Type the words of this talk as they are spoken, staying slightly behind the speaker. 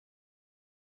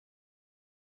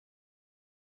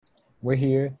We're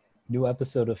here, new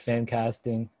episode of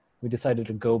Fancasting. We decided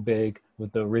to go big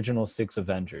with the original six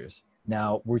Avengers.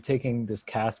 Now, we're taking this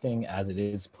casting as it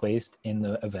is placed in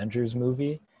the Avengers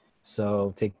movie,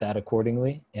 so take that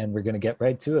accordingly, and we're going to get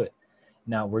right to it.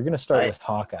 Now, we're going to start Right. with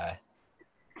Hawkeye,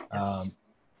 um, Yes.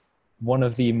 one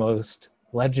of the most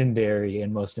legendary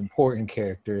and most important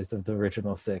characters of the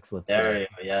original six, let's say. There you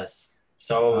go. Yes.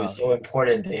 So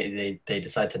important. They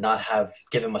decide to not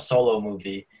give him a solo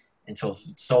movie until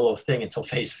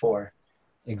phase four.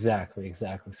 Exactly.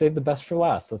 Save the best for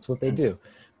last. That's what they Mhm. do.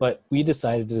 But we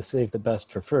decided to save the best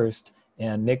for first.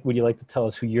 And Nick, would you like to tell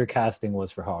us who your casting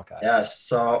was for Hawkeye? Yes.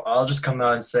 So I'll just come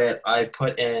out and say it. I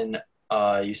put in.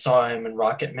 You saw him in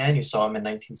Rocket Man. You saw him in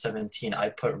 1917. I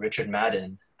put Richard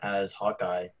Madden as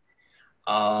Hawkeye.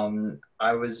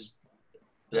 I was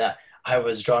yeah. I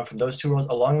was drawn from those two roles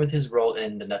along with his role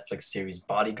in the Netflix series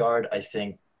Bodyguard. I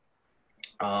think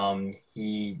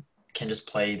he can just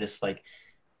play this like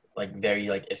very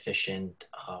like efficient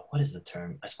what is the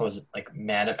term, I suppose, like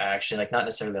man of action, like not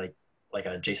necessarily like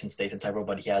a Jason Statham type role,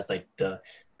 but he has like the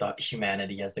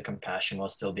humanity, he has the compassion while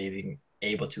still being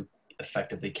able to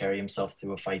effectively carry himself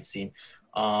through a fight scene.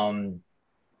 um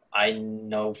I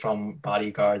know from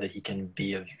Bodyguard that he can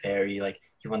be a very like,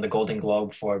 he won the Golden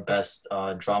Globe for best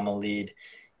drama lead.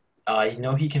 I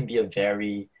know he can be a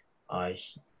very uh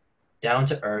down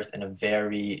to earth and a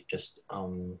very just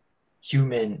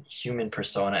human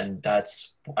persona. And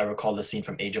that's, I recall the scene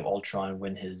from Age of Ultron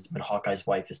when Hawkeye's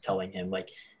wife is telling him like,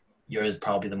 you're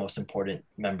probably the most important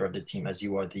member of the team as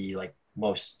you are the like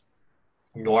most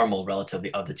normal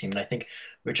relatively of the team. And I think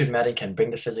Richard Madden can bring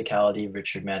the physicality,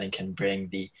 Richard Madden can bring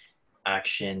the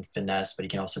action finesse, but he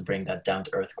can also bring that down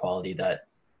to earth quality that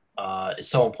is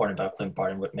so important about Clint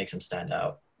Barton, what makes him stand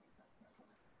out.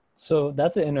 So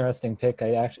that's an interesting pick.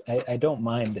 I don't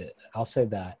mind it. I'll say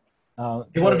that.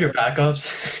 Is one of But your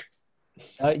backups?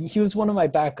 he was one of my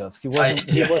backups. He I, wasn't.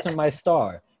 He yeah, wasn't my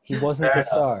star. He wasn't fair the enough.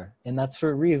 star, and that's for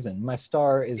a reason. My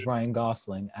star is Ryan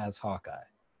Gosling as Hawkeye.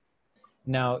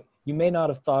 Now, you may not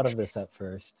have thought of this at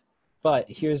first, but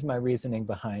here's my reasoning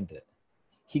behind it.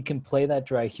 He can play that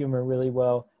dry humor really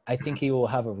well. I think he will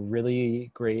have a really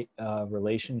great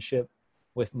relationship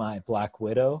with my Black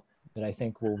Widow that I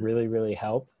think will really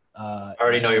help. I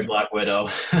already know your And Black Widow.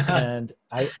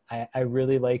 I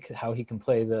really like how he can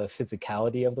play the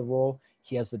physicality of the role.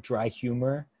 He has the dry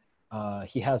humor.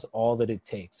 He has all that it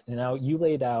takes. And now you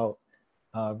laid out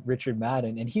Richard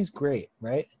Madden, and he's great,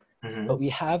 right? But Hmm. we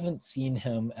haven't seen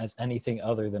him as anything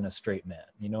other than a straight man.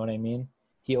 You know what I mean?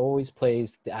 He always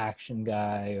plays the action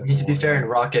guy I mean, to be fair, in or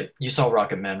Rocket, you saw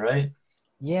Rocket Man, right?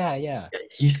 yeah. Yeah,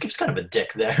 he's kind of a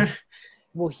dick there.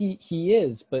 Well, he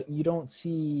is, but you don't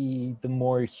see the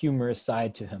more humorous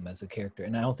side to him as a character,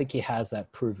 and I don't think he has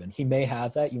that proven. He may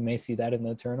have that. You may see that in the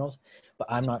Eternals, but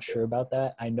I'm not sure about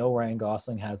that. I know Ryan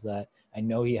Gosling has that. I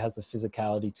know he has the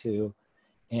physicality too,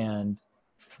 and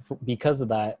because of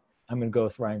that, I'm gonna go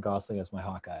with Ryan Gosling as my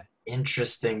Hawkeye.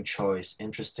 Interesting choice.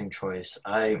 Interesting choice.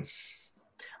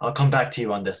 I'll come back to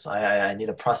you on this. I need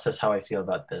to process how I feel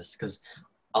about this because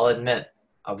I'll admit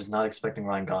I was not expecting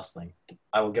Ryan Gosling.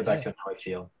 I will get back to Hey, you on how I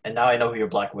feel. And now I know who your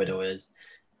Black Widow is,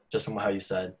 just from how you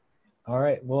said. all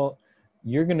right. Well,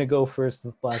 you're gonna go first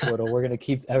with Black Widow. We're gonna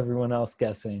keep everyone else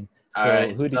guessing. All So,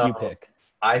 right. who did So you pick?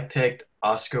 I picked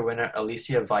Oscar winner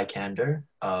Alicia Vikander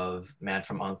of Man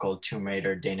from U.N.C.L.E., Tomb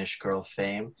Raider, Danish Girl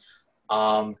fame.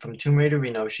 From Tomb Raider, we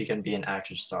know she can be an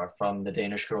action star. From the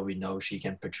Danish Girl, we know she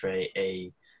can portray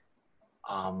a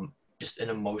just an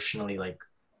emotionally like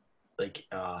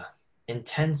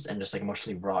intense and just like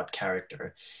emotionally wrought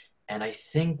character. And I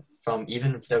think from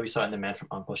even that we saw in The Man from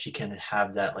U.N.C.L.E., she can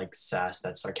have that like sass,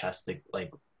 that sarcastic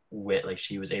like wit. Like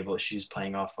she was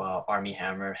playing off Army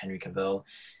Hammer, Henry Cavill,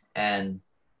 and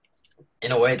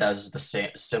in a way that was the same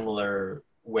similar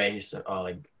ways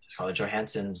like Scarlett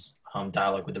Johansson's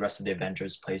dialogue with the rest of the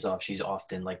Avengers plays off. She's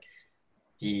often like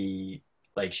the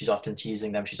she's often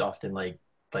teasing them. She's often like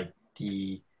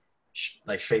the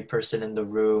like straight person in the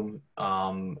room,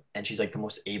 and she's like the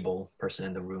most able person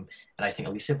in the room. And I think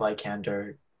Alicia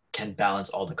Vikander can balance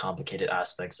all the complicated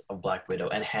aspects of Black Widow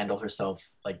and handle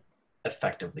herself like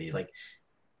effectively. Like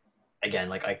again,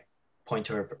 like I point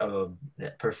to her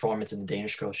performance in the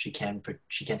Danish Girl. She can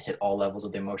hit all levels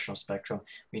of the emotional spectrum.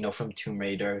 We know from Tomb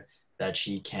Raider that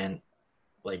she can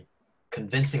like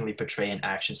convincingly portray an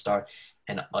action star,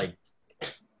 and like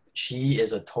she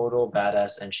is a total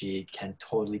badass, and she can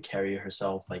totally carry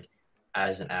herself like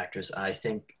as an actress. And I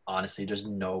think honestly, there's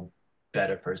no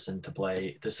better person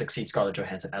to succeed Scarlett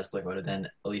Johansson as Black Widow than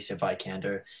Alicia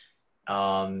Vikander.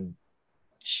 Um,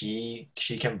 she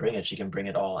can bring it. She can bring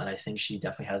it all, and I think she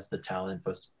definitely has the talent,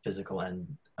 both physical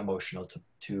and emotional,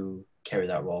 to carry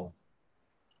that role.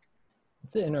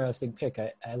 It's an interesting pick.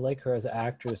 I like her as an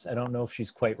actress. I don't know if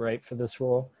she's quite right for this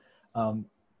role. And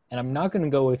I'm not going to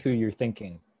go with who you're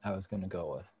thinking I was going to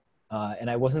go with. And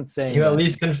I wasn't Can saying you at that.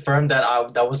 least confirm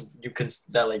that that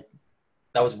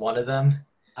was one of them?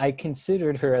 I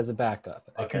considered her as a backup.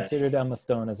 I Okay. considered Emma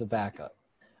Stone as a backup.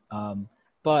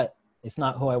 But it's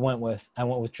not who I went with. I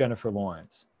went with Jennifer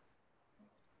Lawrence.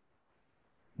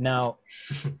 Now,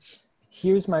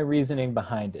 here's my reasoning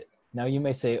behind it. Now, you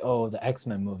may say, oh, the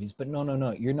X-Men movies, but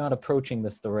no. You're not approaching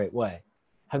this the right way.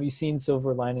 Have you seen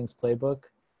Silver Linings Playbook?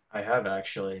 I have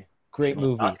actually. She Great won an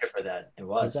movie. Oscar for that. It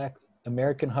was. Exactly.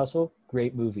 American Hustle,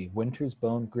 great movie. Winter's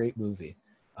Bone, great movie.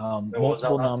 Wait, what was that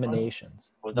Multiple last one?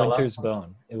 nominations. What was that Winter's last one?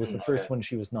 Bone. It was the first Okay. one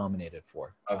she was nominated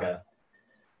for. Okay.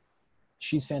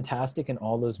 She's fantastic in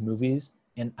all those movies.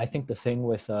 And I think the thing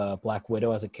with Black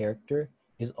Widow as a character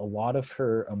is a lot of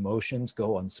her emotions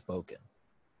go unspoken.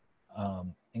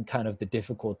 And kind of the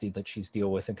difficulty that she's deal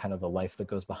with and kind of the life that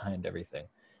goes behind everything.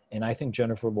 And I think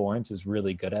Jennifer Lawrence is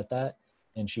really good at that,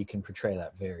 and she can portray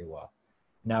that very well.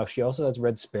 Now, she also has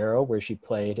Red Sparrow, where she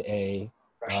played a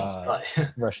Russian spy.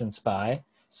 Russian spy.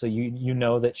 So you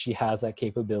know that she has that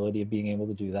capability of being able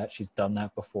to do that. She's done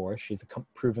that before. She's a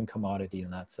proven commodity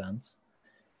in that sense.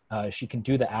 She can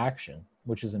do the action,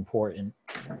 which is important.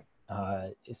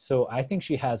 So I think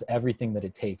she has everything that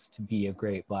it takes to be a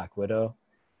great Black Widow.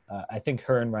 I think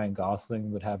her and Ryan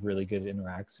Gosling would have really good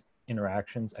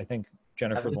interactions. I think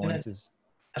Jennifer Lawrence is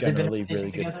generally really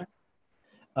good.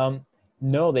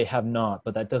 No, they have not,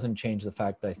 but that doesn't change the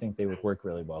fact that I think they would work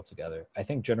really well together. I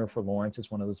think Jennifer Lawrence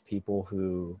is one of those people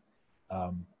who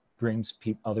brings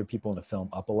other people in the film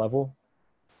up a level,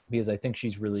 because I think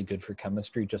she's really good for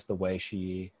chemistry, just the way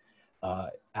she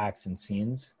acts in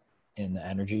scenes and the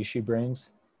energy she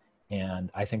brings. And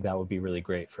I think that would be really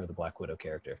great for the Black Widow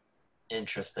character.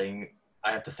 Interesting.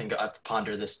 I have to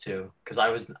ponder this too, because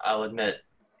I'll admit,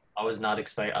 I was not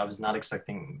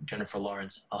expecting Jennifer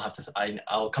Lawrence.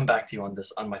 I'll come back to you on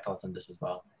this, on my thoughts on this as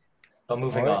well. But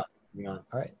moving on. All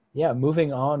right. Yeah,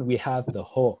 moving on, we have the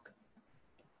Hulk.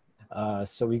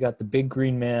 So we got the big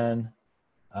green man.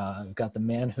 We've got the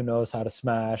man who knows how to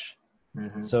smash.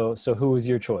 Mm-hmm. So who was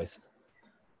your choice?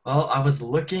 Well, I was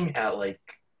looking at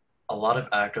a lot of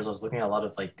actors. I was looking at a lot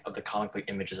of of the comic book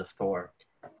images of Thor,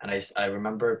 and I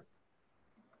remember,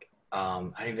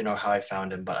 I don't even know how I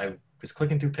found him, but I was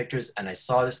clicking through pictures and I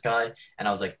saw this guy and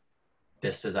I was like,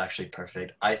 this is actually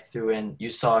perfect. I threw in, you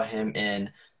saw him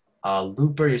in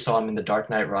Looper, you saw him in The Dark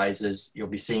Knight Rises, you'll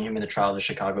be seeing him in the Trial of the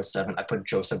Chicago 7. I put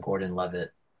Joseph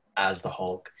Gordon-Levitt as the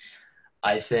Hulk.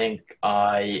 I think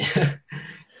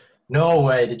no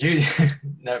way, did you?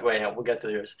 No way, we'll get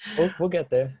to yours. We'll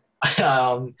get there.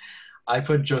 I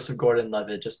put Joseph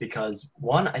Gordon-Levitt just because,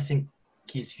 one, I think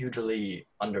he's hugely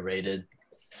underrated.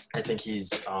 I think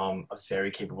he's a very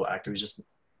capable actor who's just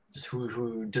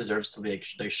who deserves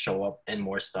to show up in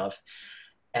more stuff.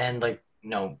 And I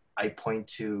point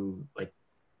to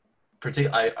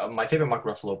my favorite Mark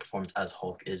Ruffalo performance as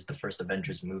Hulk is the first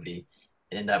Avengers movie.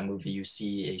 And in that movie, you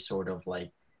see a sort of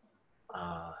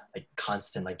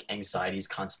constant anxieties,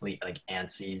 constantly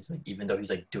antsies. Even though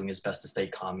he's doing his best to stay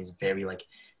calm, he's very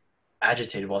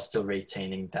agitated while still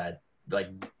retaining that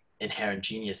inherent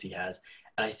genius he has.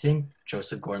 And I think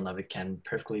Joseph Gordon-Levitt can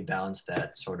perfectly balance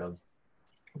that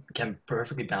can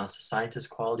perfectly balance the scientist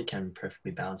quality, can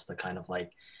perfectly balance the kind of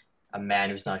a man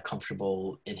who's not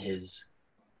comfortable in his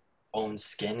own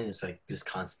skin and is just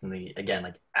constantly,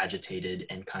 again, agitated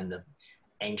and kind of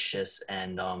anxious.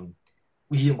 And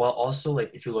while also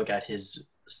if you look at his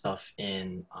stuff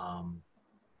in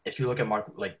if you look at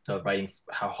Mark, the writing,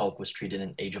 how Hulk was treated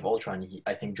in Age of Ultron,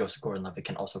 I think Joseph Gordon-Levitt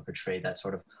can also portray that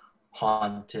sort of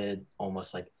haunted,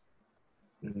 almost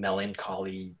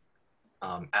melancholy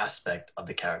aspect of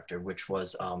the character, which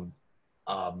was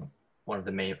one of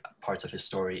the main parts of his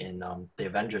story in the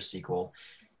Avengers sequel.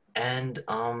 And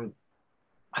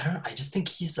I don't know, I just think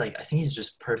he's I think he's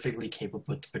just perfectly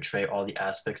capable to portray all the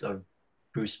aspects of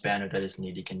Bruce Banner that is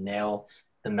needed. He can nail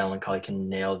the melancholy, can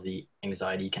nail the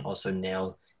anxiety, can also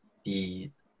nail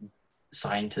the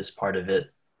scientist part of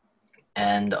it.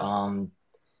 And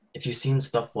if you've seen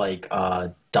stuff like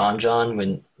Don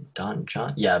John,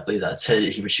 yeah, I believe that's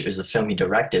it. It was a film he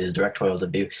directed, his directorial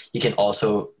debut. He can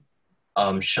also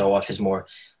show off his more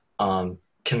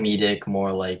comedic,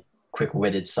 more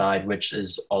quick-witted side, which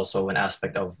is also an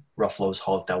aspect of Ruffalo's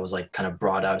Hulk that was kind of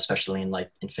brought out, especially in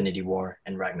Infinity War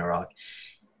and Ragnarok.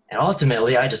 And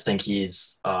ultimately, I just think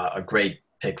he's a great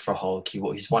pick for Hulk.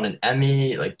 He's won an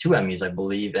Emmy, 2 Emmys, I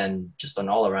believe, and just an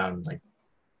all-around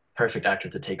perfect actor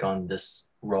to take on this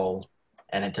role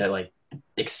and to like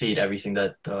exceed everything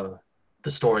that the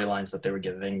storylines that they were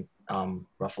giving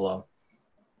Ruffalo.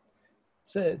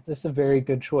 So that's a very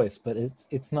good choice, but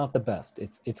it's not the best.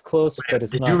 It's close, but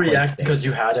it's Did you not quite react there. because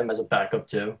you had him as a backup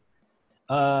too?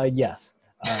 Yes,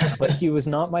 but he was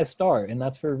not my star, and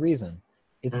that's for a reason.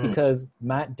 It's Mm, because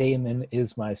Matt Damon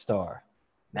is my star.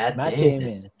 Matt Matt Damon,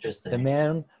 Damon, the interesting.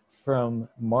 man from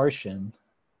Martian,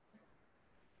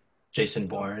 Jason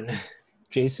Bourne.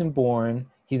 Jason Bourne.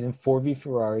 He's in 4v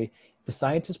Ferrari. The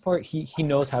scientist part, he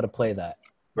knows how to play that.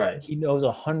 Right. He knows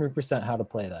 100% how to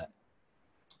play that.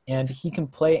 And he can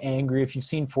play angry. If you've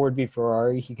seen Ford v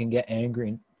Ferrari, he can get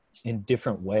angry in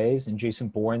different ways. In Jason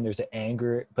Bourne, there's an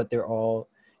anger, but they're all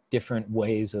different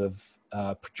ways of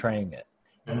portraying it.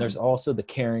 And there's Mm, also the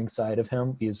caring side of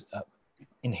him, because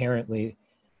inherently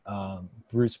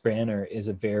Bruce Banner is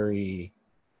a very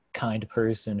kind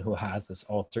person who has this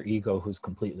alter ego who's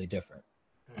completely different.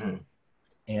 mm,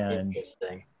 And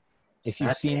interesting. if you've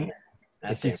Matt seen Damon.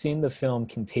 Matt if you've Damon. seen the film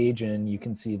Contagion, you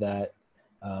can see that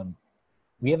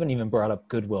we haven't even brought up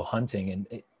Goodwill Hunting,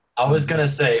 and I was um, gonna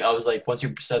say, I was like, once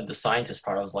you said the scientist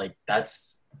part, I was like,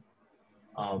 that's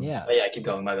yeah, but yeah, keep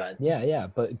going, my bad. yeah.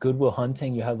 But Goodwill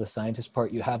Hunting, you have the scientist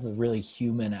part, you have the really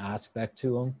human aspect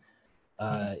to him,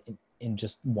 Mm, in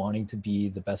just wanting to be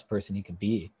the best person he can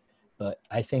be. But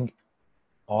I think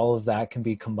all of that can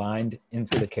be combined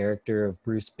into the character of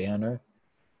Bruce Banner,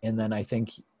 and then I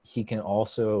think he can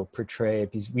also portray,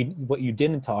 because what you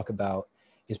didn't talk about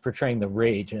is portraying the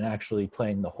rage and actually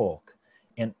playing the Hulk.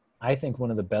 And I think one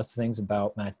of the best things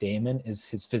about Matt Damon is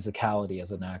his physicality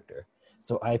as an actor.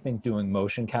 So I think doing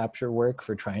motion capture work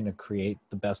for trying to create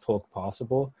the best Hulk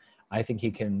possible, I think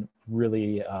he can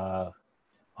really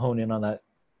hone in on that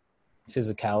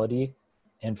physicality.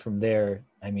 And from there,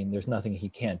 I mean, there's nothing he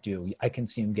can't do. I can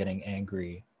see him getting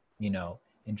angry,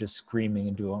 and just screaming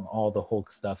and doing all the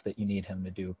Hulk stuff that you need him to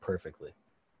do perfectly.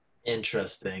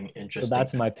 interesting, So interesting,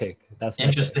 that's my pick. That's my pick.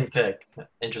 interesting pick.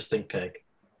 Interesting pick.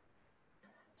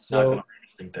 Not gonna So lie,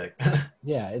 interesting pick.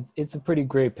 yeah, it's a pretty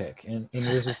great pick, and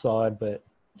yours was solid, but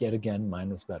yet again, mine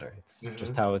was better. It's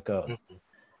just Hmm. how it goes.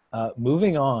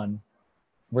 Moving on,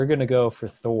 we're gonna go for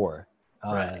Thor,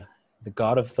 Right. the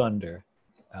God of Thunder.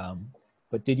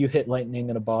 But did you hit lightning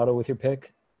in a bottle with your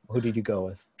pick? Who did you go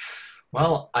with?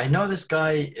 Well, I know this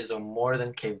guy is a more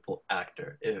than capable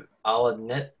actor. I'll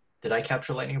admit, did I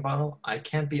capture lightning bottle? I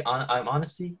can't be on. I'm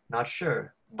honestly not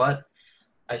sure, but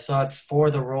I thought for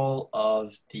the role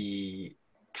of the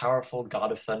powerful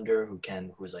God of Thunder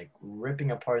who's like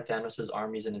ripping apart Thanos'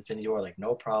 armies in Infinity War like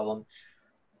no problem.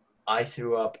 I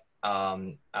threw up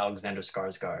Alexander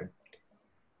Skarsgård.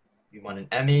 He won an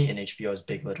Emmy in HBO's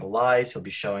Big Little Lies. He'll be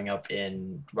showing up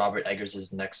in Robert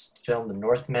Eggers' next film, The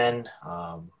Northman.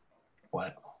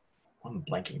 What? I'm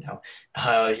blanking now.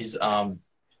 He's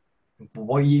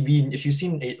what you mean if you've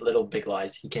seen Eight Little Big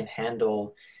Lies, he can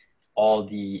handle all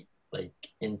the like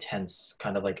intense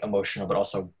kind of like emotional but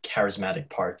also charismatic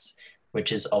parts,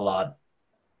 which is a lot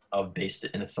of based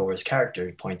in Thor's character.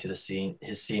 Point to his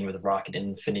scene with Rocket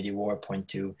in Infinity War. Point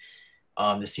to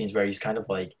the scenes where he's kind of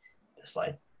like this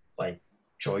like like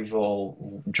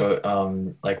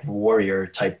warrior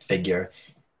type figure,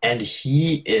 and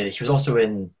he was also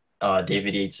in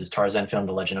David Yates' Tarzan film,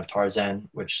 The Legend of Tarzan,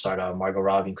 which starred Margot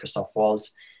Robbie and Christoph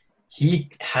Waltz. He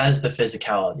has the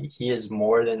physicality. He has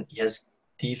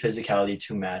the physicality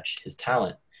to match his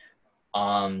talent.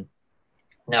 Um,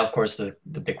 Now, of course, the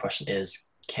big question is,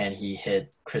 can he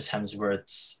hit Chris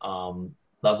Hemsworth's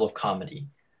level of comedy?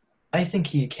 I think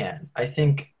he can. I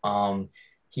think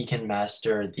he can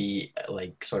master the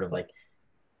like sort of like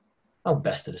how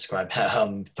best to describe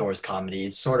Thor's comedy.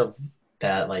 It's sort of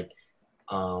that like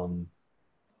um,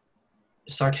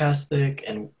 sarcastic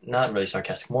and not really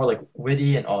sarcastic, more like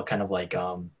witty and all kind of like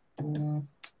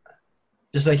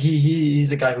just like he's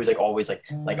the guy who's like always like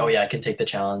oh yeah I can take the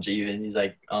challenge even he's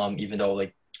like even though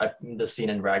like the scene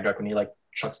in Ragnarok when he like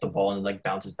chucks the ball and like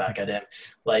bounces back at him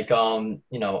like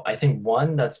I think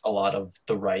one that's a lot of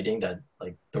the writing that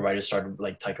like the writers started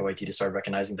like Taika Waititi started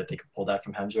recognizing that they could pull that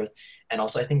from Hemsworth, and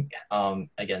also I think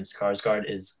again Skarsgård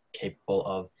is capable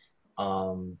of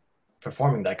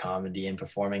performing that comedy and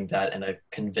performing that in a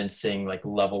convincing like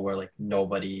level where like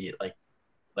nobody like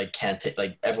can't take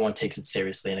like everyone takes it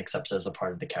seriously and accepts it as a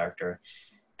part of the character.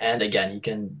 And again, he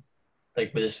can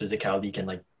like with his physicality, he can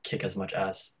like kick as much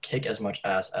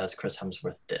ass as Chris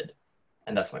Hemsworth did,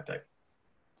 and that's my pick.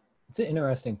 It's an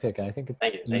interesting pick. I think it's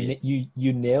Thank you, thank you.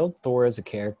 you nailed Thor as a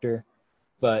character,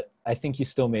 but I think you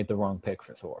still made the wrong pick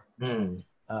for Thor. Hmm.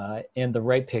 And the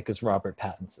right pick is Robert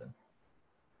Pattinson.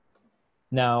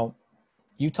 Now,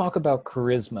 you talk about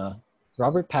charisma.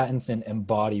 Robert Pattinson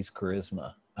embodies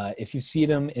charisma. If you see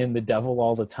him in The Devil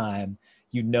All the Time,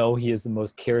 you know he is the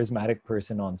most charismatic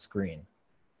person on screen.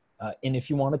 And if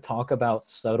you want to talk about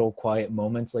subtle, quiet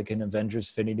moments like in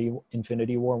Avengers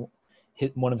Infinity War,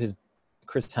 one of his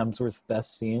Chris Hemsworth's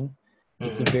best scene,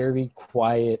 it's a very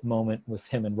quiet moment with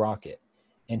him and Rocket.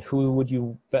 And who would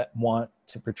you want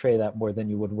to portray that more than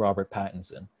you would Robert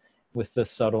Pattinson, with the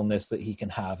subtleness that he can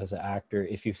have as an actor?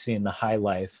 If you've seen The High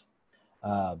Life,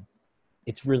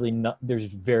 it's really not, there's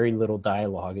very little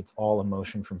dialogue. It's all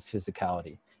emotion from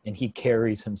physicality. And he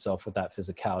carries himself with that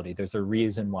physicality. There's a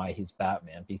reason why he's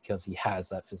Batman, because he has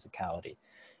that physicality.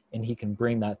 And he can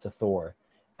bring that to Thor,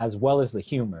 as well as the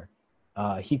humor.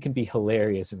 He can be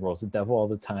hilarious in roles. The Devil All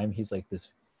the Time, he's like this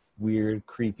weird,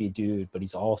 creepy dude, but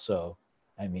he's also,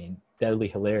 I mean, deadly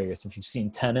hilarious. If you've seen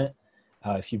Tenet,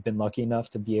 if you've been lucky enough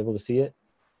to be able to see it,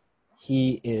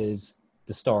 he is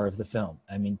the star of the film.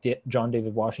 I mean, John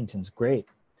David Washington's great,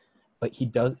 but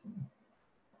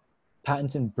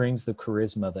Pattinson brings the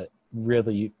charisma that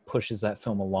really pushes that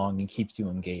film along and keeps you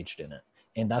engaged in it.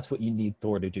 And that's what you need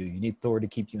Thor to do. You need Thor to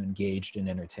keep you engaged and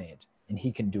entertained. And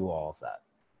he can do all of that.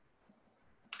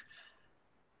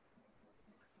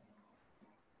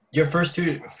 Your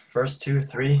three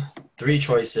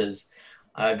choices.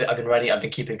 I've been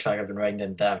keeping track. I've been writing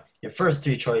them down. Your first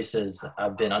three choices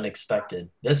have been unexpected.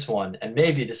 This one, and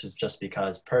maybe this is just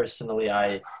because personally,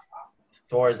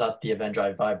 Thor is not the Avenger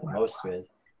I vibe the most with,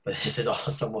 but this is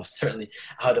also most certainly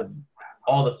out of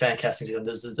all the fan casting season,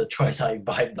 this is the choice I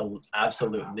vibe the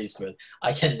absolute least with.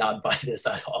 I cannot buy this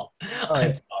at all.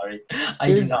 I'm sorry. I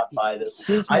do not buy this.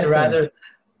 I'd rather.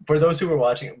 For those who were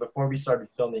watching, before we started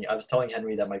filming, I was telling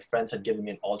Henry that my friends had given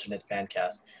me an alternate fan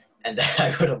cast, and that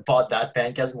I would have bought that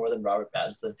fan cast more than Robert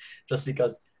Pattinson, just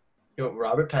because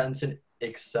Robert Pattinson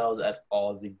excels at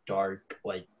all the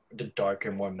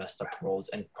darker, more messed up roles,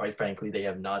 and quite frankly, they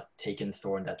have not taken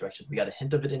Thor in that direction. We got a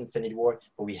hint of it in Infinity War,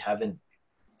 but we haven't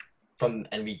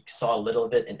and we saw a little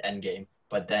of it in Endgame,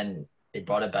 but then they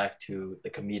brought it back to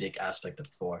the comedic aspect of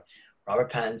Thor.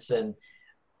 Robert Pattinson,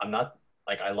 I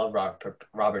love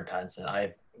Robert Pattinson.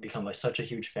 I've become such a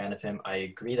huge fan of him. I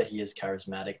agree that he is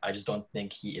charismatic. I just don't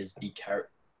think he is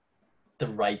the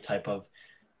right type of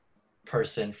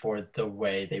person for the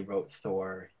way they wrote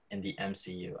Thor in the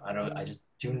MCU. I just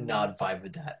do not vibe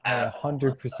with that. I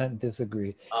 100%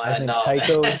 disagree. I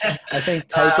think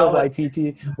Taika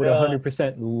Waititi would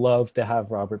 100% love to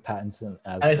have Robert Pattinson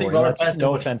as Thor.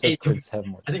 No offense as Chris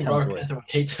Hemsworth. I think Robert Pattinson would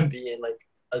hate to be in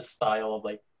a style of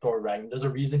Thor Ragnarok. There's a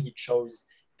reason he chose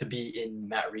to be in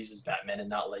Matt Reeves' Batman and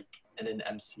not in an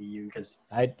MCU. Because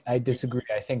I disagree.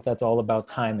 I think that's all about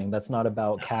timing. That's not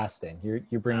about casting.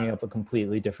 You're bringing up a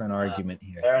completely different argument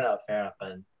here. Fair enough.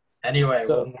 And anyway,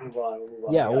 we'll move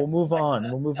on. Yeah, we'll move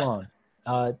on.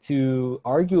 To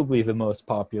arguably the most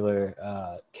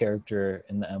popular character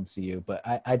in the MCU, but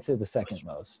I'd say the second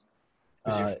most.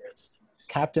 Who's your first?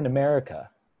 Captain America.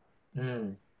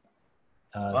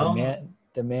 Well,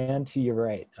 the man to your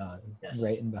right, yes.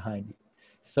 Right and behind you.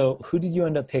 So who did you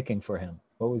end up picking for him?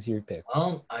 What was your pick?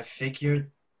 Well, I figured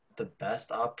the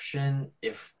best option,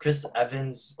 if Chris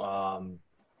Evans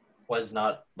was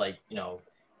not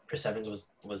Chris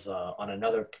Evans was on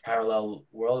another parallel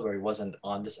world where he wasn't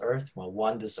on this earth.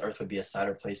 Well, this earth would be a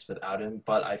sadder place without him.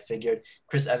 But I figured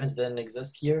Chris Evans didn't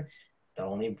exist here. The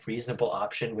only reasonable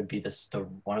option would be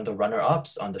one of the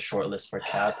runner-ups on the short list for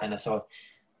Cap. And so,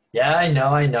 yeah, I know.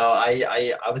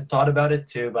 I was thought about it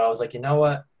too, but I was like, you know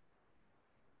what?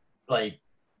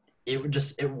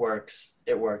 It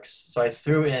works. So I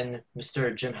threw in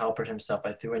Mr. Jim Halpert himself.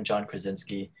 I threw in John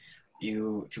Krasinski.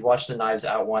 If you watch the Knives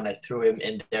Out one, I threw him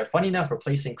in there. Funny enough,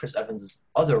 replacing Chris Evans'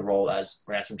 other role as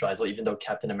Ransom Drysdale, even though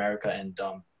Captain America and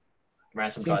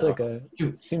Ransom Drysdale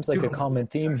seems like a common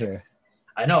theme here.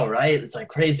 I know, right? It's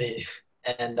crazy,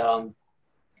 and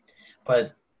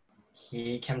but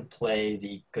he can play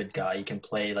the good guy. He can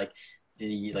play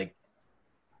the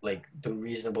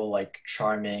reasonable,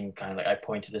 charming kind of I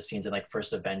point to the scenes in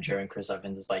First Avenger, and Chris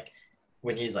Evans is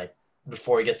when he's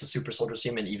before he gets the super soldier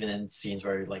suit, and even in scenes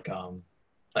where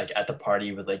at the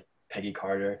party with Peggy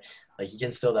Carter, he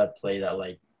can still play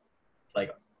that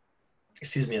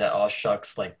that aw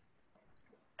shucks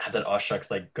have that aw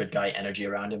shucks good guy energy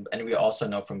around him. And we also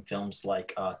know from films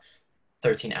like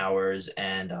 13 Hours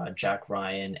and Jack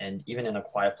Ryan, and even in A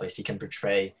Quiet Place, he can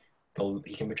portray the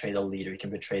leader. He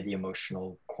can portray the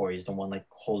emotional core. He's the one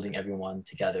holding everyone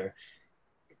together.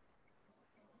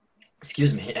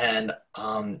 Excuse me. And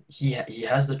he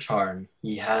has the charm.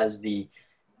 He has the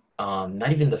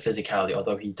not even the physicality,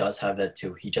 although he does have that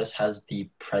too. He just has the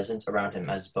presence around him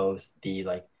as both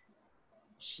the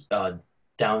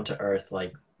down to earth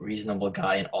reasonable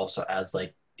guy and also as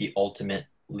like the ultimate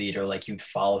leader. Like you'd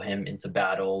follow him into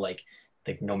battle, like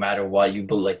no matter what. You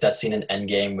like that scene in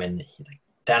Endgame when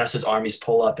Thanos' armies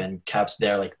pull up and Cap's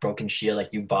there, like broken shield. Like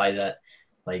you buy that,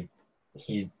 like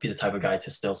he'd be the type of guy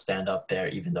to still stand up there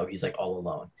even though he's like all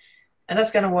alone. And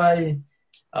that's kind of why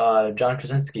John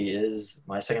Krasinski is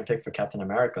my second pick for Captain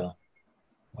America.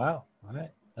 Wow. All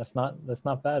right. That's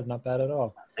not bad. Not bad at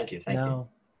all. Thank you.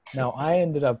 Now I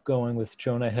ended up going with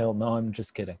Jonah Hill. No, I'm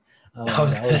just kidding. I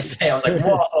was gonna say, I was like,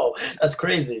 whoa, that's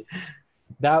crazy.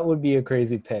 That would be a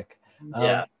crazy pick.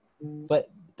 Yeah.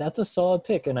 But that's a solid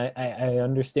pick, and I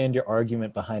understand your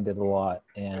argument behind it a lot.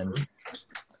 And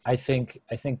I think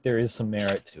there is some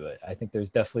merit to it. I think there's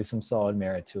definitely some solid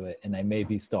merit to it, and I may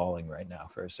be stalling right now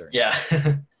for a certain.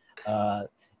 Yeah.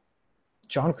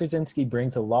 John Krasinski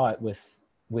brings a lot with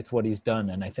what he's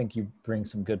done, and I think you bring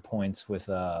some good points with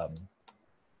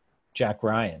Jack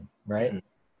Ryan, right? Mm-hmm.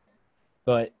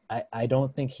 But I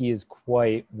don't think he is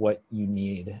quite what you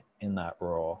need in that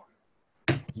role.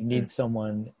 You need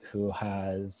someone who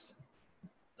has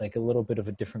like a little bit of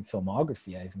a different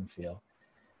filmography, I even feel.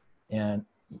 And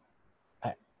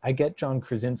I get John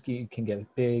Krasinski can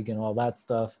get big and all that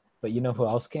stuff, but you know who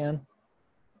else can?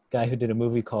 Guy who did a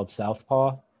movie called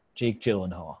Southpaw, Jake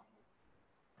Gyllenhaal.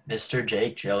 Mr.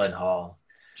 Jake Gyllenhaal.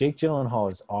 Jake Gyllenhaal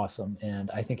is awesome,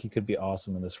 and I think he could be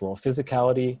awesome in this role.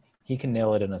 Physicality, he can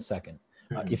nail it in a second.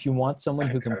 If you want someone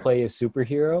who can play a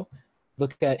superhero,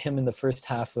 look at him in the first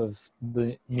half of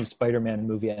the new Spider-Man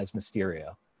movie as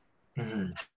Mysterio.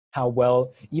 Mm-hmm. How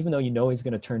well, even though you know he's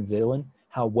going to turn villain,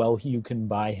 how well you can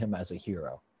buy him as a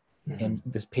hero in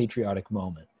this patriotic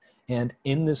moment. And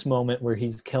in this moment where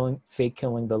he's fake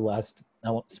killing the last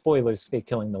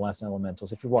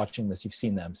elementals. If you're watching this, you've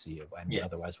seen the MCU. I mean,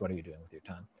 Otherwise, what are you doing with your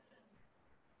time?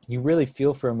 You really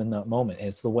feel for him in that moment.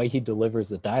 It's the way he delivers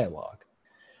the dialogue.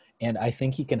 And I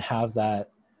think he can have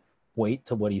that weight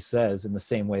to what he says in the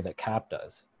same way that Cap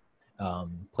does,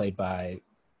 played by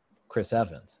Chris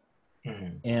Evans.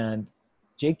 Mm-hmm. And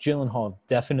Jake Gyllenhaal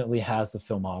definitely has the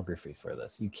filmography for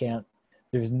this.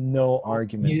 There's no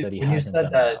argument that he hasn't done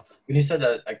enough. When you said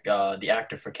that like, the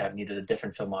actor for Cap needed a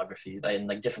different filmography,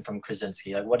 like different from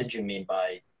Krasinski, like what did you mean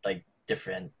by like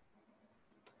different?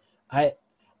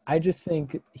 I just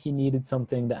think he needed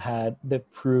something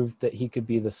that proved that he could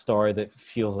be the star that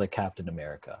feels like Captain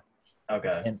America.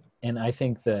 Okay. And I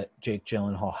think that Jake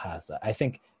Gyllenhaal has that. I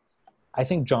think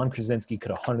John Krasinski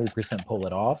could 100% pull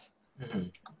it off,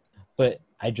 but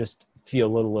I just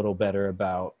feel a little better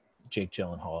about Jake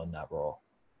Gyllenhaal in that role.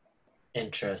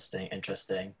 Interesting.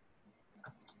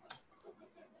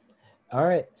 All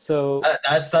right, so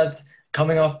that's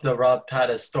coming off the Rob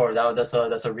Pattis store.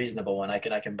 That's a reasonable one. I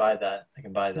can buy that.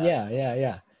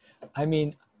 Yeah. I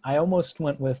mean, I almost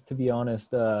went with, to be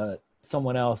honest,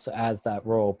 someone else as that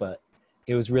role, but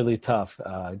it was really tough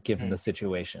given the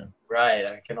situation. Right,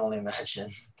 I can only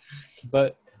imagine.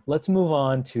 But let's move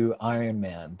on to Iron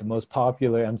Man, the most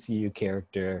popular MCU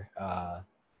character.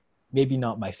 Maybe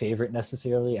not my favorite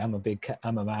necessarily.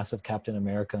 I'm a massive Captain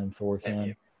America and Thor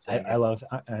fan. I love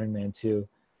Iron Man 2,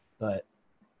 but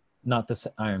not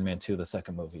the Iron Man 2, the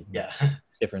second movie. Yeah.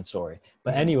 Different story.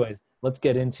 But anyways, let's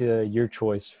get into your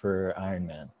choice for Iron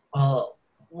Man. Well,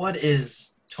 what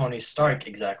is Tony Stark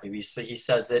exactly? He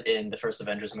says it in the first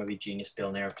Avengers movie, genius,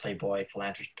 billionaire, playboy,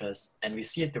 philanthropist, and we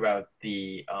see it throughout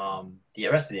the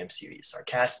rest of the MCU. He's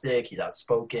sarcastic, he's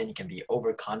outspoken, he can be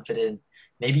overconfident,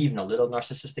 maybe even a little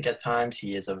narcissistic at times.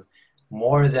 He is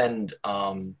more than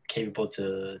capable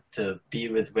to be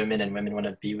with women, and women want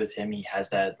to be with him. He has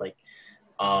that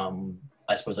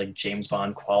I suppose like James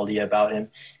Bond quality about him,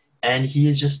 and he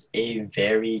is just a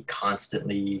very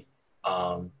constantly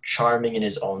charming in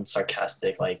his own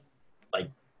sarcastic, like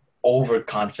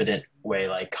overconfident way,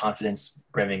 like confidence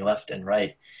brimming left and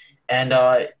right. And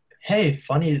hey,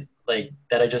 funny like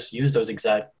that I just used those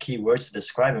exact key words to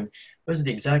describe him. Those are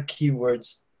the exact key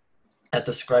words that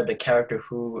describe the character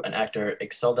who an actor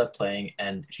excelled at playing.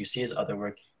 And if you see his other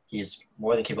work, he is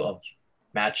more than capable of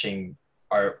matching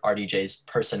RDJ's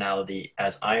personality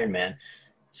as Iron Man.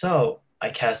 So I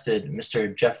casted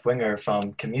Mr. Jeff Winger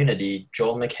from Community,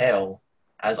 Joel McHale,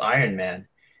 as Iron Man,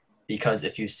 because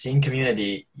if you've seen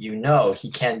Community, you know he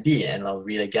can be, and I'll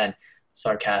read again,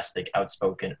 sarcastic,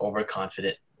 outspoken,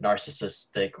 overconfident,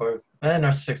 narcissistic,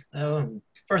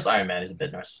 first Iron Man is a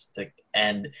bit narcissistic,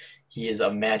 and he is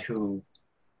a man who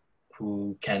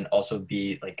can also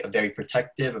be like a very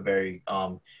protective, a very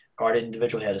guarded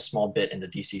individual. He had a small bit in the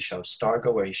DC show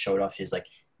Stargo where he showed off his like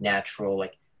natural,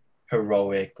 like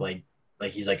heroic, like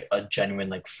he's like a genuine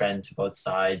like friend to both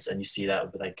sides, and you see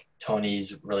that with like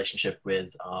Tony's relationship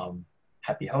with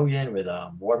Happy Hogan, with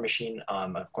War Machine,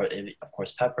 of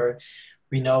course Pepper.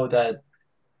 We know that,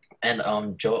 and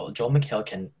Joel McHale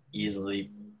can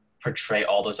easily portray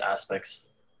all those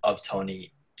aspects of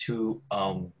Tony to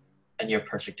a near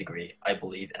perfect degree, I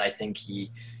believe. And I think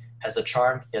he has the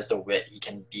charm, he has the wit, he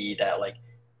can be that like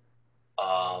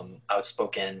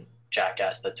outspoken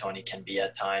jackass that Tony can be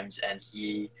at times, and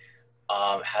he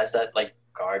has that like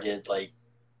guarded like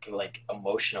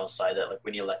emotional side that like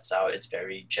when he lets out, it's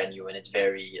very genuine. It's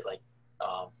very like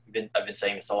I've been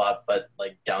saying this a lot, but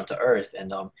like down to earth,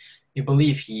 and you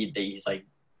believe he's like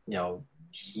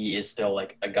he is still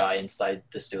like a guy inside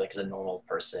this dude, like is a normal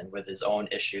person with his own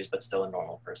issues, but still a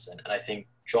normal person. And I think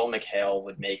Joel McHale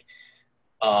would make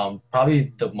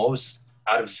probably the most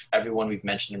out of everyone we've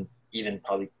mentioned, even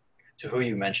probably to who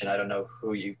you mentioned. I don't know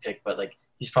who you picked, but like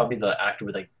he's probably the actor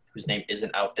with like whose name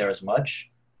isn't out there as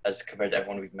much as compared to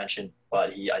everyone we've mentioned.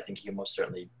 But I think he can most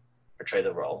certainly portray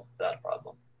the role without a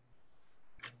problem.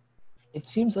 It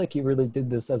seems like you really did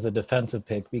this as a defensive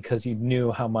pick because you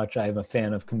knew how much I'm a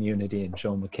fan of Community and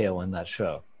Joe McHale in that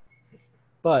show.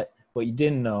 But what you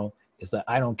didn't know is that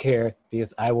I don't care,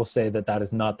 because I will say that that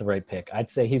is not the right pick. I'd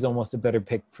say he's almost a better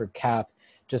pick for Cap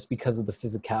just because of the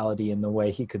physicality and the way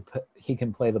he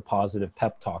can play the positive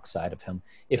pep talk side of him.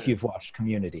 If you've watched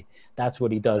Community, that's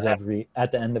what he does at the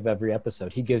end of every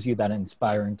episode. He gives you that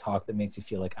inspiring talk that makes you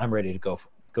feel like I'm ready to go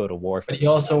to war. But he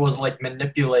also was like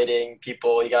manipulating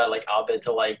people. He got like Abed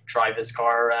to like drive his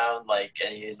car around,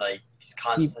 and he's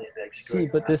constantly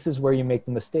but this is where you make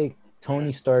the mistake.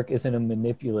 Tony Stark isn't a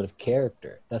manipulative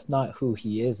character. That's not who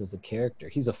he is as a character.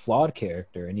 He's a flawed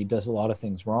character and he does a lot of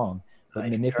things wrong, but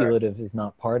manipulative is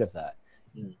not part of that.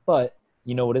 But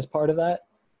you know what is part of that?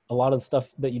 A lot of the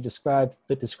stuff that you described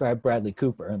that describe Bradley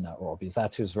Cooper in that role, because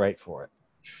that's who's right for it.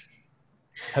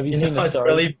 Have you seen the Star?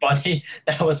 It's really funny.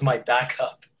 That was my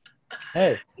backup.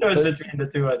 Hey, it was between the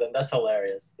two of them. That's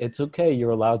hilarious. It's okay.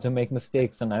 You're allowed to make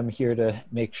mistakes, and I'm here to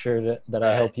make sure that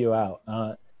I help you out.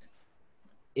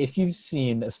 If you've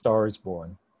seen A Star is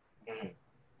Born,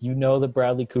 you know that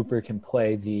Bradley Cooper can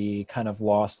play the kind of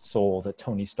lost soul that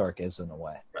Tony Stark is in a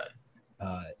way.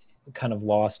 Right. Kind of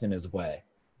lost in his way.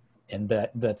 And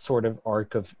that sort of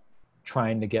arc of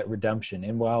trying to get redemption.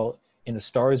 And while in A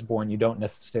Star is Born, you don't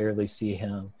necessarily see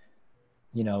him,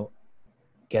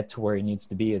 get to where he needs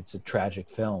to be. It's a tragic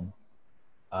film.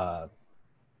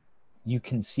 You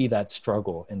can see that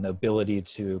struggle and the ability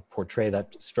to portray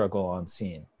that struggle on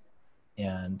scene.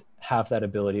 And have that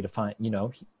ability to find,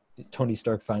 Tony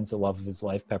Stark finds the love of his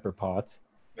life, Pepper Potts,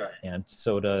 right. And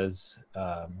so does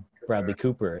Bradley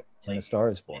Cooper in A Star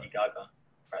is Born.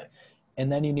 Right.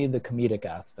 And then you need the comedic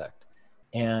aspect.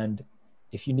 And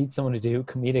if you need someone to do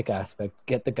comedic aspect,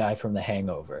 get the guy from The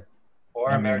Hangover.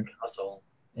 Or American Hustle.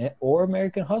 Or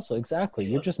American Hustle, exactly.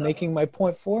 You're just making my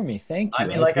point for me. Thank you. I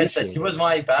mean, like I said, he was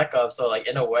my backup, so like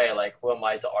in a way, like who am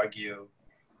I to argue?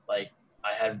 Like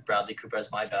I had Bradley Cooper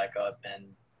as my backup, and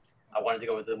I wanted to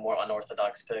go with the more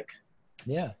unorthodox pick.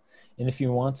 Yeah, and if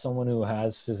you want someone who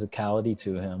has physicality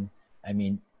to him, I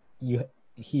mean,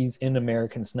 he's in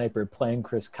American Sniper playing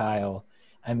Chris Kyle.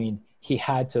 I mean, he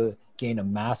had to gain a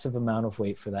massive amount of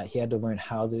weight for that. He had to learn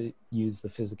how to use the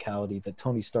physicality that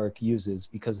Tony Stark uses,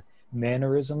 because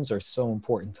mannerisms are so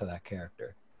important to that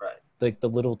character. Right. Like the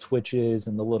little twitches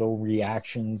and the little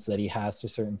reactions that he has to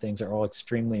certain things are all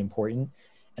extremely important.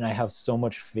 And I have so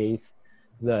much faith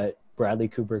that Bradley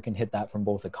Cooper can hit that from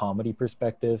both a comedy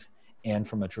perspective and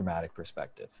from a dramatic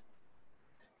perspective.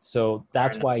 So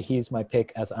that's why he's my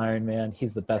pick as Iron Man.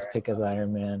 He's the best pick as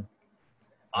Iron Man.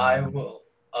 I will.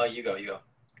 You go.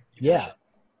 Yeah.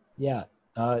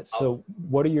 So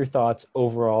what are your thoughts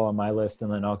overall on my list?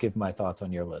 And then I'll give my thoughts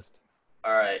on your list.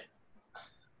 All right.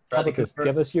 Bradley Cooper,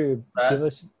 give us your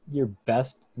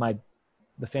best,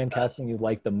 the fan casting you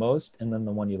like the most, and then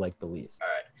the one you like the least. All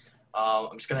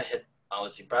right. I'm just gonna hit.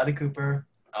 Let's see, Bradley Cooper.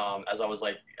 As I was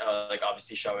like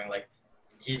obviously showing, like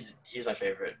he's my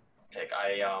favorite pick.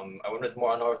 I went with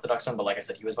more unorthodox one, but like I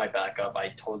said, he was my backup. I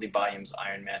totally buy him as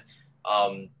Iron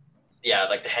Man. Yeah,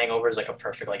 like The Hangover is like a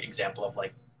perfect like example of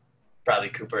like Bradley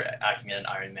Cooper acting in an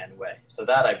Iron Man way. So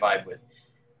that I vibe with.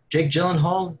 Jake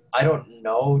Gyllenhaal, I don't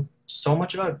know so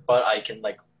much about, but I can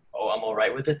I'm all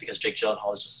right with it because Jake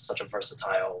Gyllenhaal is just such a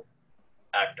versatile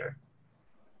actor.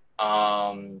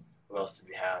 Who else did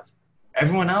we have?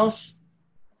 Everyone else,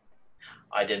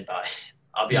 I didn't buy.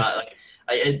 I'll be honest.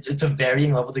 It's a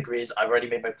varying level degrees. I've already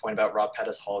made my point about Rob Penn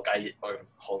as Hulk,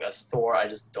 Hulk as Thor. I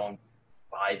just don't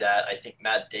buy that. I think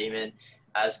Matt Damon,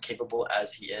 as capable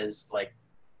as he is,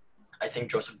 I think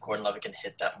Joseph Gordon-Levitt can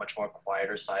hit that much more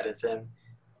quieter side of him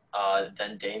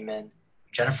than Damon.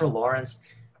 Jennifer Lawrence,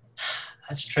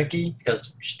 that's tricky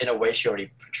because in a way she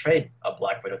already portrayed a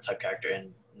Black Widow type character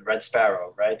in Red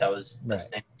Sparrow, right? That's Right.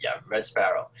 name, yeah, Red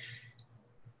Sparrow.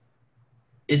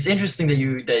 It's interesting that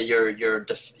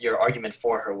your argument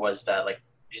for her was that like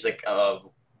she's like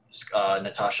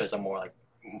Natasha is a more like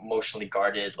emotionally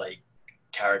guarded like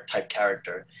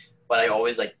character, but I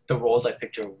always like the roles I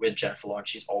picture with Jennifer Lawrence.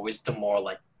 She's always the more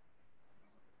like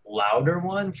louder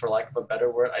one, for lack of a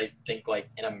better word. I think like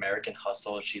in American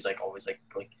Hustle, she's like always like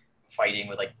fighting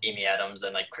with like Amy Adams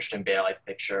and like Christian Bale. I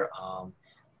picture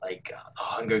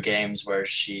Hunger Games where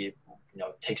she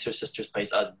takes her sister's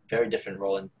place, a very different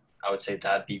role, and I would say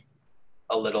that'd be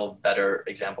a little better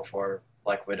example for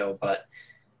Black Widow. But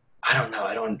I don't know.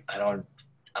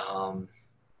 Um,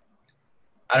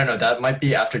 I don't know. That might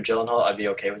be after Gyllenhaal. I'd be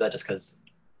okay with that just because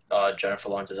Jennifer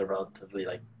Lawrence is a relatively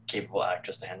like capable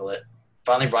actress to handle it.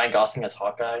 Finally, Ryan Gosling as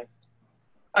Hawkeye.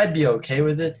 I'd be okay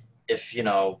with it if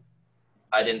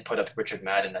I didn't put up Richard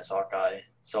Madden as Hawkeye.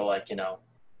 So like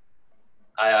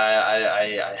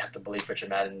I have to believe Richard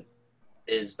Madden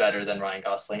is better than Ryan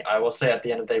Gosling. I will say at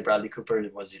the end of the day, Bradley Cooper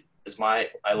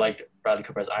I liked Bradley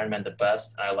Cooper as Iron Man the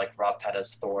best, and I liked Rob Pat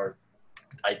as Thor.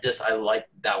 I like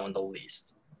that one the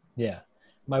least. Yeah.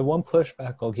 My one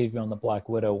pushback I'll give you on the Black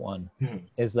Widow one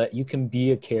is that you can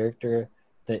be a character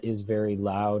that is very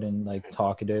loud and like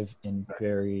talkative and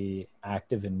very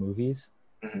active in movies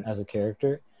as a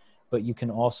character, but you can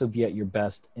also be at your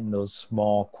best in those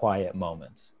small, quiet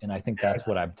moments. And I think that's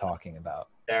what I'm talking about.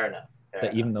 Fair enough.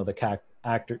 That even though the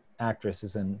actress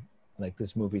is in like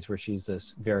this movies where she's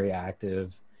this very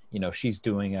active, she's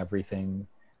doing everything.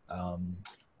 A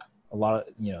lot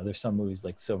of there's some movies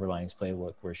like Silver Linings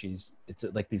Playbook where it's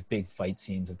like these big fight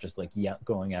scenes of just like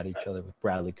going at each other with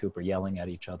Bradley Cooper yelling at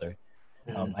each other.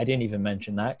 I didn't even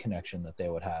mention that connection that they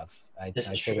would have. I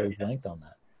totally blanked on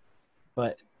that,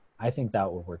 but I think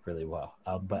that would work really well.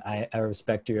 But I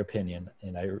respect your opinion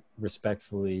and I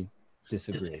respectfully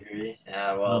disagree.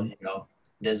 Yeah, well,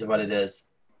 it is what it is.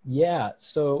 Yeah,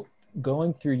 so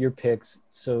going through your picks,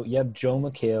 so you have Joe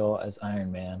McHale as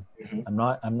Iron Man. I'm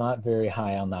not very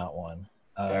high on that one.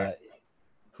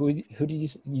 Who do you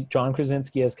John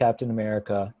Krasinski as Captain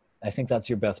America? I think that's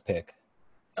your best pick.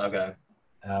 Okay.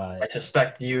 I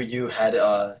suspect you had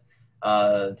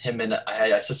him in.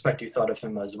 I suspect you thought of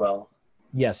him as well.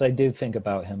 Yes, I did think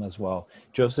about him as well.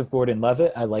 Joseph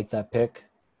Gordon-Levitt, I like that pick.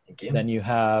 Thank you. Then you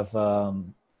have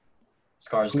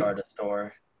Skarsgård as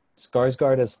Thor.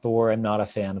 Skarsgård as Thor. I'm not a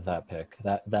fan of that pick.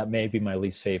 That may be my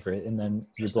least favorite. And then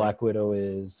your Black Widow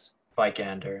is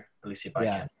Vikander, Alicia Vikander.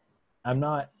 Yeah, I'm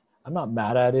not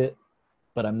mad at it,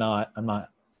 but I'm not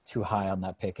too high on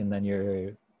that pick. And then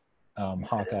your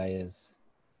Hawkeye is.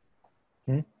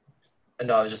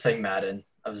 No, I was just saying Madden.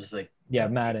 I was just like. Yeah,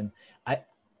 Madden.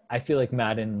 I feel like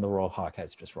Madden in the role of Hawkeye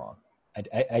is just wrong.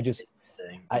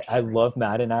 I love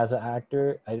Madden as an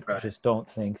actor. I just don't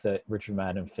think that Richard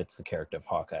Madden fits the character of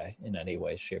Hawkeye in any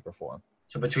way, shape, or form.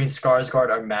 So between Skarsgård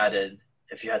or Madden,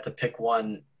 if you had to pick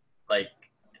one,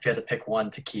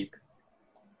 to keep.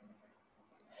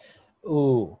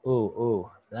 Ooh,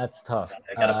 that's tough.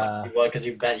 I gotta pick one because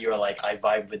you were like, I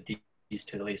vibe with these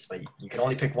two at least, but you can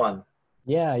only pick one.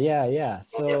 Yeah.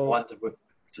 So only have one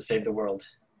to save the world.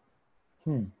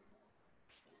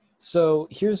 So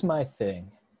here's my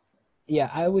thing. Yeah,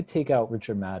 I would take out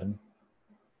Richard Madden.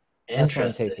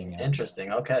 Interesting.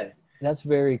 Okay. That's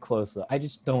very close, though. I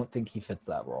just don't think he fits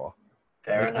that role.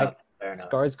 Fair enough.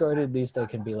 Skarsgård, at least I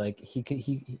can be like he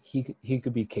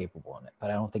could be capable in it,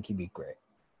 but I don't think he'd be great.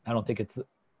 I don't think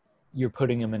you're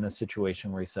putting him in a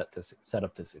situation where he's set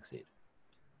up to succeed.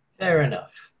 Fair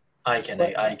enough. I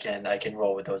can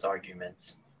roll with those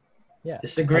arguments. Yeah.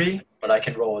 Disagree, but I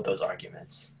can roll with those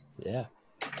arguments. Yeah.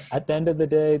 At the end of the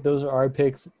day, those are our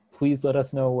picks. Please let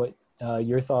us know what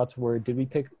your thoughts were. Did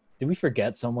we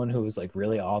forget someone who was like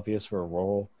really obvious for a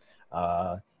role?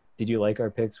 Did you like our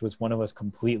picks? Was one of us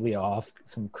completely off?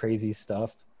 Some crazy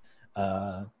stuff?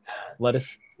 Let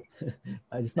us.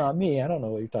 It's not me. I don't know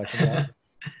what you're talking about.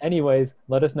 Anyways,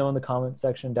 let us know in the comment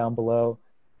section down below.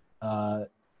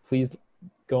 Please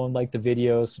go and like the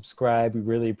video, subscribe. We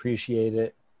really appreciate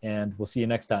it. And we'll see you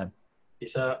next time.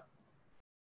 Peace out.